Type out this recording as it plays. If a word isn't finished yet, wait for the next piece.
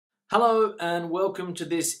Hello and welcome to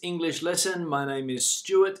this English lesson. My name is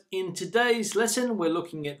Stuart. In today's lesson, we're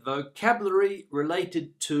looking at vocabulary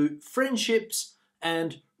related to friendships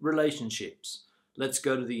and relationships. Let's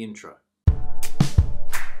go to the intro.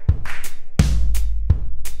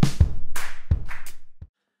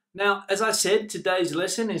 Now, as I said, today's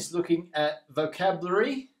lesson is looking at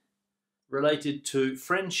vocabulary related to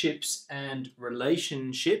friendships and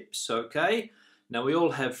relationships, okay? Now, we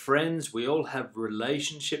all have friends, we all have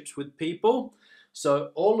relationships with people.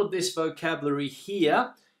 So all of this vocabulary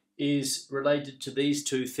here is related to these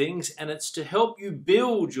two things, and it's to help you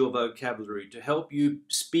build your vocabulary, to help you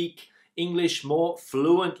speak English more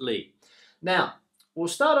fluently. Now, we'll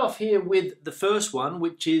start off here with the first one,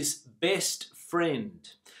 which is best friend.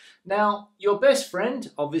 Now, your best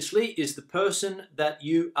friend, obviously, is the person that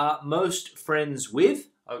you are most friends with,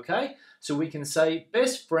 okay? So we can say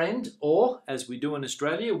best friend, or as we do in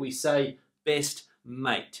Australia, we say best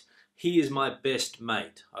mate. He is my best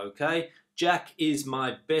mate, okay? Jack is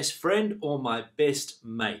my best friend or my best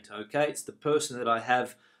mate, okay? It's the person that I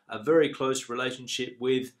have a very close relationship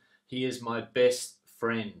with. He is my best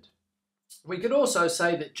friend. We could also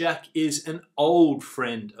say that Jack is an old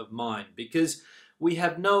friend of mine because we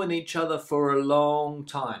have known each other for a long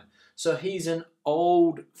time. So he's an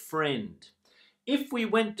old friend. If we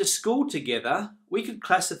went to school together, we could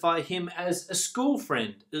classify him as a school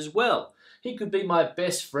friend as well. He could be my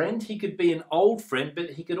best friend, he could be an old friend, but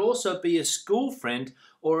he could also be a school friend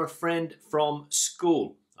or a friend from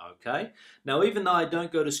school, okay? Now, even though I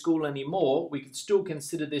don't go to school anymore, we could still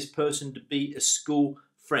consider this person to be a school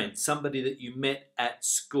friend, somebody that you met at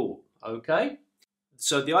school, okay?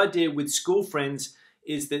 So the idea with school friends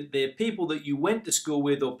is that they're people that you went to school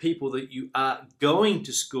with or people that you are going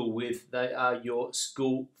to school with. They are your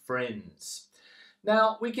school friends.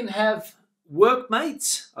 Now, we can have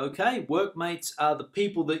workmates, okay? Workmates are the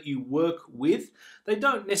people that you work with. They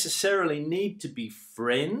don't necessarily need to be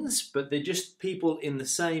friends, but they're just people in the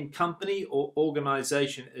same company or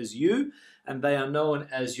organization as you, and they are known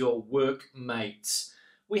as your workmates.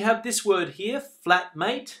 We have this word here,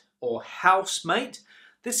 flatmate or housemate.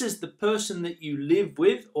 This is the person that you live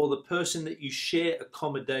with or the person that you share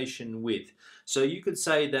accommodation with. So you could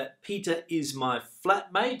say that Peter is my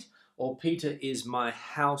flatmate or Peter is my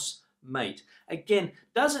housemate. Again,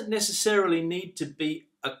 doesn't necessarily need to be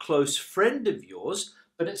a close friend of yours,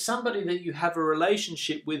 but it's somebody that you have a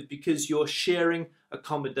relationship with because you're sharing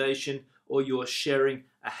accommodation or you're sharing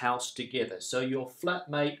a house together. So your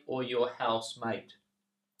flatmate or your housemate.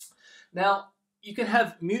 Now, you can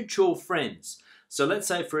have mutual friends. So let's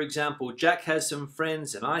say, for example, Jack has some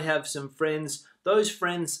friends and I have some friends. Those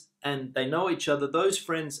friends, and they know each other, those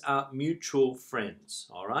friends are mutual friends,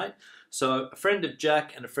 all right? So a friend of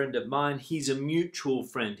Jack and a friend of mine, he's a mutual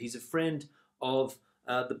friend. He's a friend of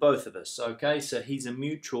the both of us, okay? So he's a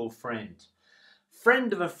mutual friend.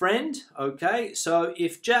 Friend of a friend, okay? So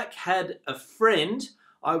if Jack had a friend,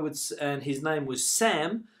 and his name was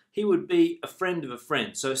Sam, he would be a friend of a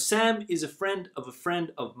friend. So Sam is a friend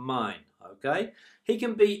of mine, okay? He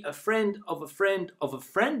can be a friend of a friend of a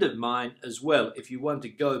friend of mine as well if you want to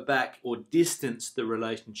go back or distance the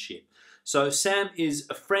relationship. So Sam is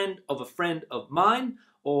a friend of mine,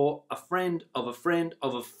 or a friend of a friend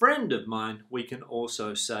of a friend of mine, we can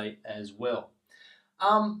also say as well.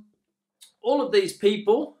 All of these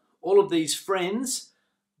people, all of these friends,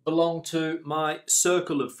 belong to my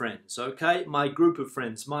circle of friends, okay? My group of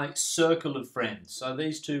friends, my circle of friends. So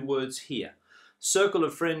these two words here.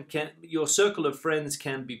 Your circle of friends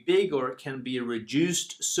can be big or it can be a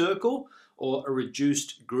reduced circle or a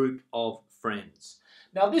reduced group of friends.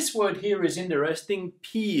 Now this word here is interesting,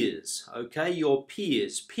 peers, okay? Your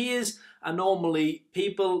peers. Peers are normally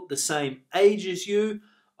people the same age as you,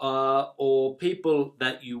 or people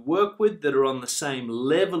that you work with that are on the same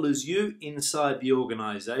level as you inside the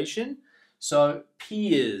organization. So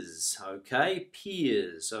peers, okay?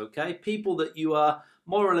 Peers, okay? People that you are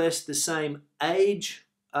more or less the same age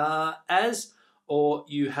as, or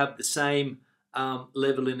you have the same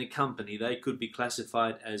level in a company. They could be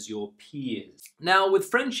classified as your peers. Now, with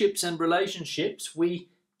friendships and relationships, we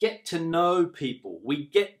get to know people. We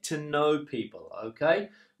get to know people, okay?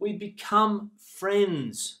 We become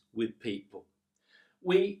friends with people.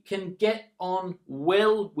 We can get on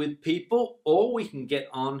well with people, or we can get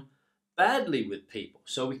on badly with people.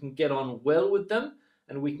 So we can get on well with them,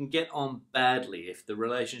 and we can get on badly if the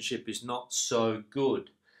relationship is not so good.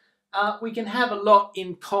 We can have a lot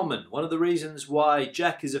in common. One of the reasons why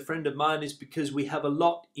Jack is a friend of mine is because we have a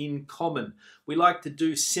lot in common. We like to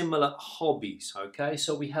do similar hobbies, okay?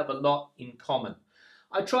 So we have a lot in common.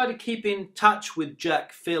 I try to keep in touch with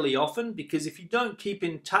Jack fairly often, because if you don't keep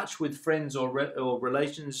in touch with friends or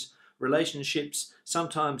relationships,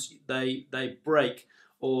 sometimes they break,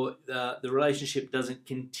 or the relationship doesn't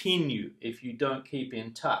continue if you don't keep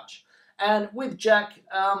in touch. And with Jack,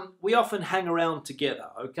 we often hang around together,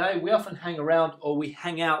 okay? We often hang around, or we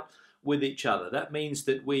hang out with each other. That means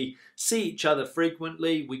that we see each other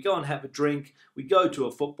frequently, we go and have a drink, we go to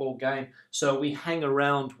a football game, so we hang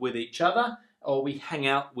around with each other, or we hang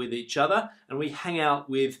out with each other, and we hang out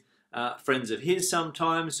with friends of his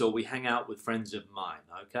sometimes, or we hang out with friends of mine,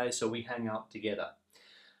 okay? So we hang out together.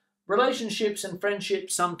 Relationships and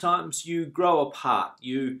friendships, sometimes you grow apart,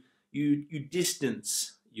 you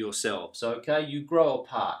distance yourselves, okay? You grow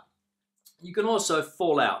apart. You can also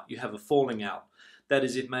fall out, you have a falling out. That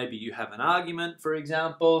is, if maybe you have an argument, for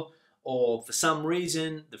example, or for some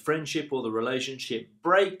reason the friendship or the relationship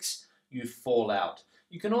breaks, you fall out.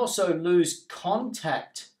 You can also lose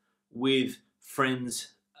contact with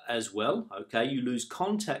friends as well, okay? You lose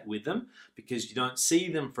contact with them because you don't see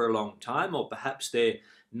them for a long time, or perhaps their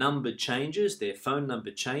number changes, their phone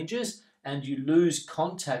number changes, and you lose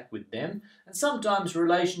contact with them. And sometimes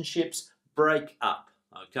relationships break up,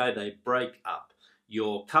 okay? They break up.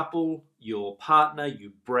 Your couple, your partner,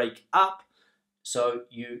 you break up, so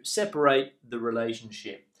you separate the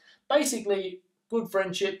relationship. Basically, good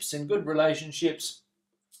friendships and good relationships,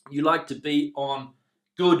 you like to be on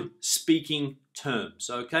good speaking terms,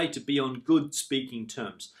 okay? To be on good speaking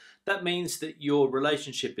terms. That means that your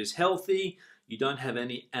relationship is healthy, you don't have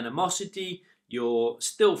any animosity, you're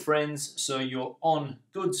still friends, so you're on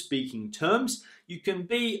good speaking terms. You can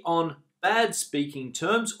be on bad speaking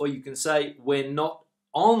terms, or you can say we're not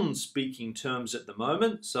on speaking terms at the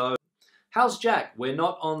moment. So how's Jack? We're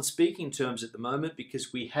not on speaking terms at the moment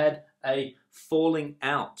because we had a falling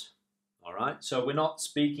out. All right, so we're not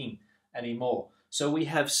speaking anymore. So we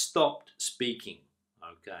have stopped speaking.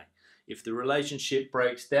 Okay, if the relationship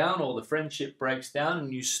breaks down or the friendship breaks down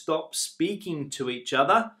and you stop speaking to each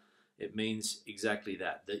other, it means exactly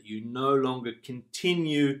that, that you no longer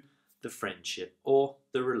continue the friendship or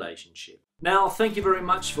the relationship. Now, thank you very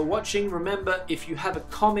much for watching. Remember, if you have a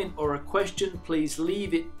comment or a question, please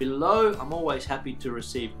leave it below. I'm always happy to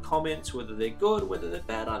receive comments, whether they're good, whether they're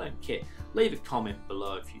bad, I don't care. Leave a comment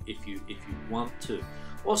below if you want to.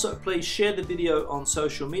 Also, please share the video on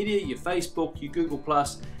social media, your Facebook, your Google+,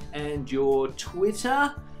 and your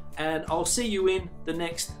Twitter. And I'll see you in the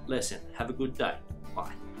next lesson. Have a good day.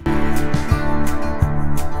 Bye.